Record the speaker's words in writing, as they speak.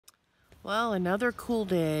Well, another cool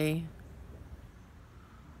day.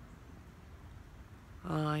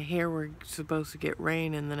 I hear we're supposed to get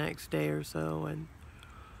rain in the next day or so, and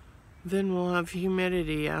then we'll have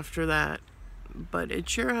humidity after that. But it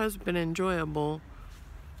sure has been enjoyable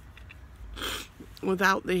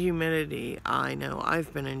without the humidity. I know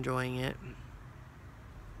I've been enjoying it.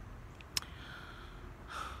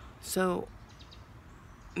 So,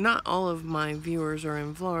 not all of my viewers are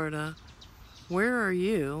in Florida. Where are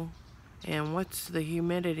you? And what's the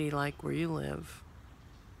humidity like where you live?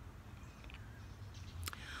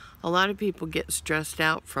 A lot of people get stressed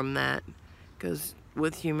out from that because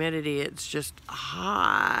with humidity it's just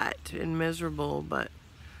hot and miserable, but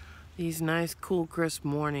these nice cool crisp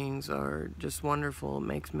mornings are just wonderful. It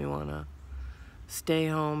makes me want to stay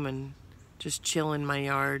home and just chill in my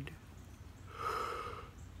yard.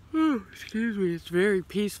 Excuse me, it's very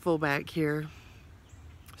peaceful back here,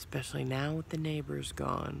 especially now with the neighbors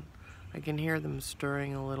gone. I can hear them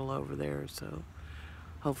stirring a little over there, so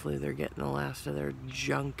hopefully they're getting the last of their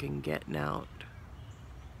junk and getting out.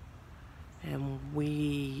 And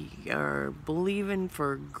we are believing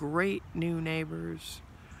for great new neighbors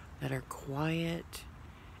that are quiet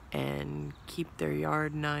and keep their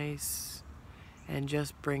yard nice and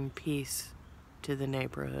just bring peace to the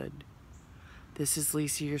neighborhood. This is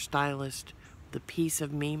Lisa, your stylist, the Piece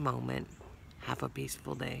of Me moment. Have a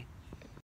peaceful day.